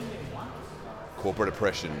corporate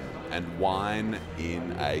oppression, and wine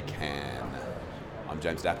in a can. I'm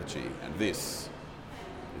James Dapperchi, and this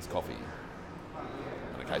is Coffee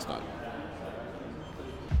and a Case Note.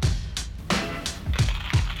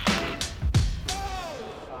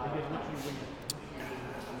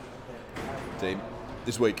 Team,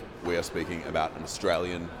 this week we are speaking about an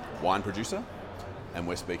Australian wine producer, and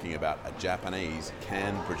we're speaking about a Japanese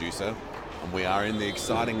can producer, and we are in the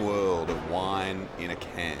exciting world of wine in a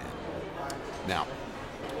can. Now,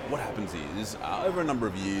 what happens is, over a number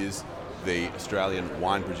of years, the Australian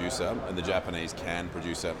wine producer and the Japanese can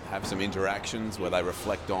producer have some interactions where they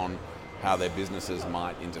reflect on how their businesses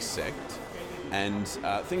might intersect, and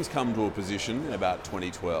things come to a position in about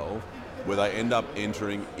 2012 where they end up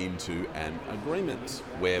entering into an agreement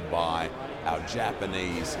whereby our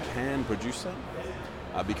Japanese can producer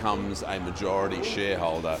becomes a majority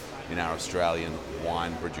shareholder in our Australian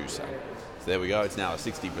wine producer. So there we go, it's now a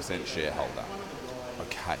 60% shareholder.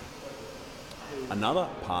 Okay. Another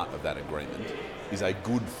part of that agreement is a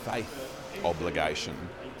good faith obligation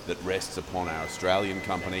that rests upon our Australian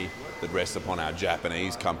company, that rests upon our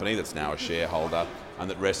Japanese company that's now a shareholder, and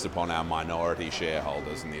that rests upon our minority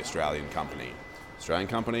shareholders in the Australian company. Australian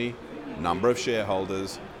company, number of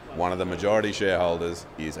shareholders, one of the majority shareholders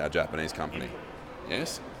is our Japanese company.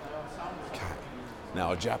 Yes? Okay.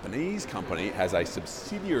 Now, a Japanese company has a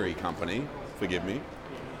subsidiary company, forgive me,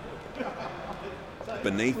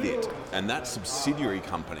 beneath it, and that subsidiary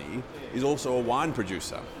company is also a wine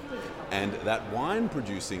producer. And that wine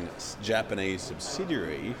producing Japanese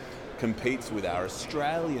subsidiary competes with our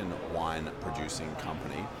Australian wine producing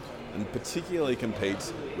company, and particularly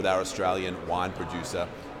competes with our Australian wine producer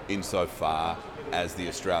insofar as the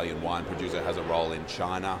Australian wine producer has a role in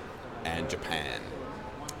China and Japan.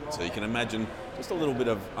 So you can imagine just a little bit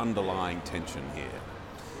of underlying tension here.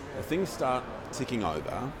 The things start ticking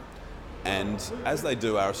over, and as they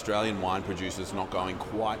do, our Australian wine producer's not going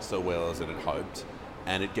quite so well as it had hoped,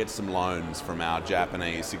 and it gets some loans from our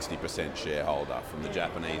Japanese 60% shareholder, from the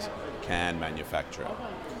Japanese can manufacturer.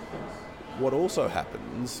 What also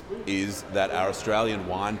happens is that our Australian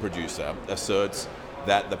wine producer asserts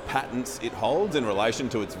that the patents it holds in relation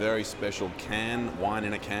to its very special can, wine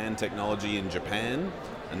in a can technology in Japan,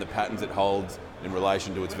 and the patents it holds in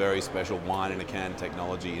relation to its very special wine in a can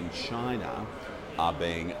technology in China are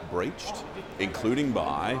being breached, including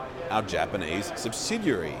by our Japanese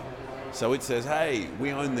subsidiary. So it says, hey,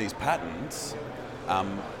 we own these patents.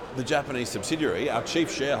 The Japanese subsidiary, our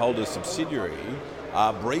chief shareholder's subsidiary,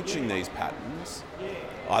 are breaching these patents.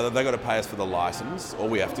 Either they've got to pay us for the license, or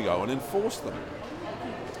we have to go and enforce them.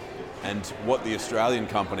 And what the Australian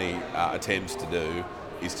company attempts to do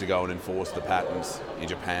is to go and enforce the patents in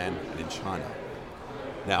Japan and in China.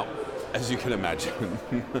 Now, as you can imagine,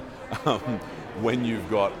 when you've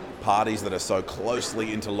got parties that are so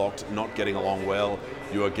closely interlocked, not getting along well,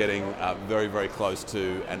 you are getting very, very close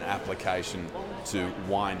to an application to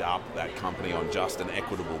wind up that company on just and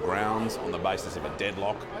equitable grounds on the basis of a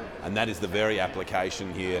deadlock. And that is the very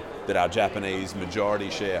application here that our Japanese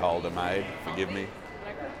majority shareholder made, forgive me.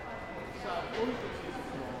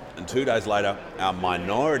 And 2 days later, our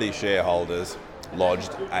minority shareholders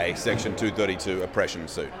lodged a Section 232 oppression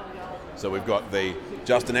suit. So we've got the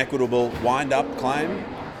just and equitable wind-up claim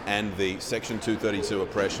and the Section 232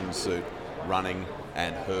 oppression suit running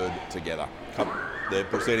and heard together. The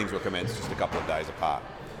proceedings were commenced just a couple of days apart.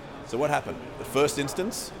 So what happened? The first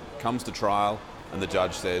instance comes to trial, and the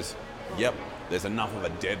judge says, yep, there's enough of a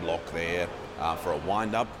deadlock there for a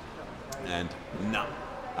wind-up, and no,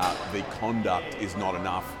 the conduct is not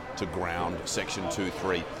enough to ground Section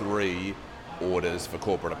 233 orders for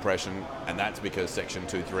corporate oppression, and that's because Section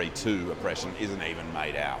 232 oppression isn't even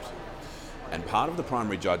made out. And part of the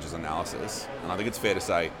primary judge's analysis, and I think it's fair to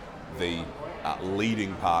say the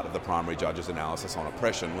leading part of the primary judge's analysis on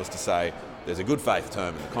oppression, was to say there's a good faith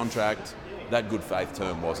term in the contract, that good faith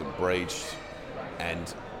term wasn't breached,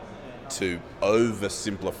 and to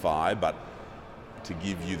oversimplify, but to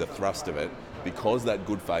give you the thrust of it, because that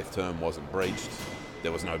good faith term wasn't breached,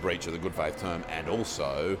 there was no breach of the good faith term, and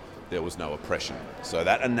also there was no oppression. So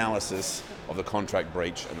that analysis of the contract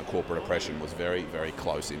breach and the corporate oppression was very, very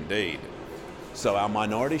close indeed. So our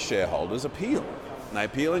minority shareholders appeal. And they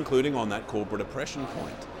appeal including on that corporate oppression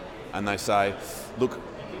point. And they say, look,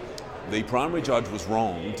 the primary judge was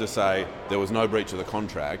wrong to say there was no breach of the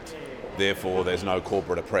contract, therefore there's no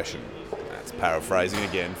corporate oppression. That's paraphrasing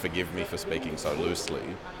again, forgive me for speaking so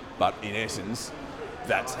loosely, but in essence,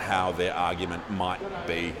 that's how their argument might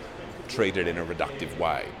be treated in a reductive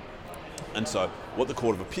way. And so what the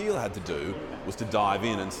Court of Appeal had to do was to dive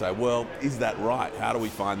in and say, well, is that right? How do we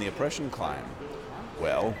find the oppression claim?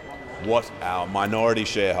 Well, what our minority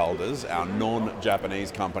shareholders, our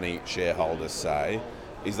non-Japanese company shareholders say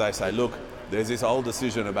is they say, look, there's this old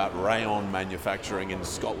decision about rayon manufacturing in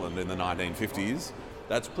Scotland in the 1950s.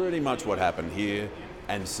 That's pretty much what happened here,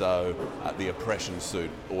 and so the oppression suit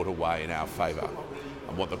ought to weigh in our favour.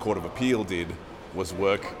 And what the Court of Appeal did was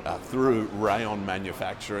work through rayon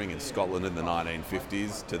manufacturing in Scotland in the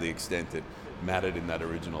 1950s to the extent it mattered in that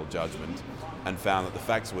original judgment, and found that the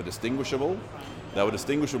facts were distinguishable. They were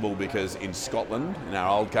distinguishable because in Scotland, in our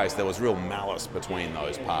old case, there was real malice between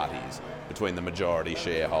those parties, between the majority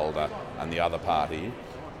shareholder and the other party.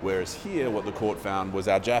 Whereas here, what the court found was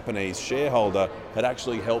our Japanese shareholder had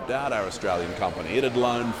actually helped out our Australian company. It had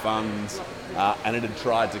loaned funds and it had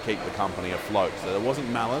tried to keep the company afloat. So there wasn't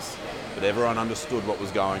malice, but everyone understood what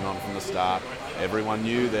was going on from the start. Everyone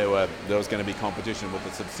knew there was going to be competition with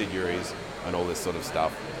the subsidiaries and all this sort of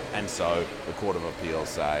stuff. And so the Court of Appeal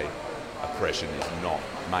say oppression is not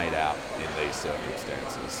made out in these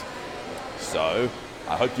circumstances. So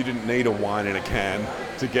I hope you didn't need a wine in a can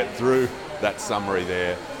to get through that summary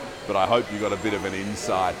there, but I hope you got a bit of an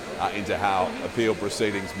insight into how appeal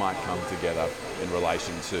proceedings might come together in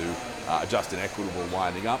relation to just and equitable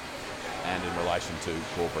winding up and in relation to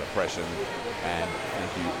corporate oppression. And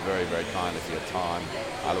thank you very, very kindly for your time.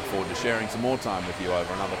 I look forward to sharing some more time with you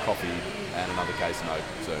over another coffee and another case note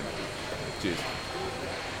soon. Cheers.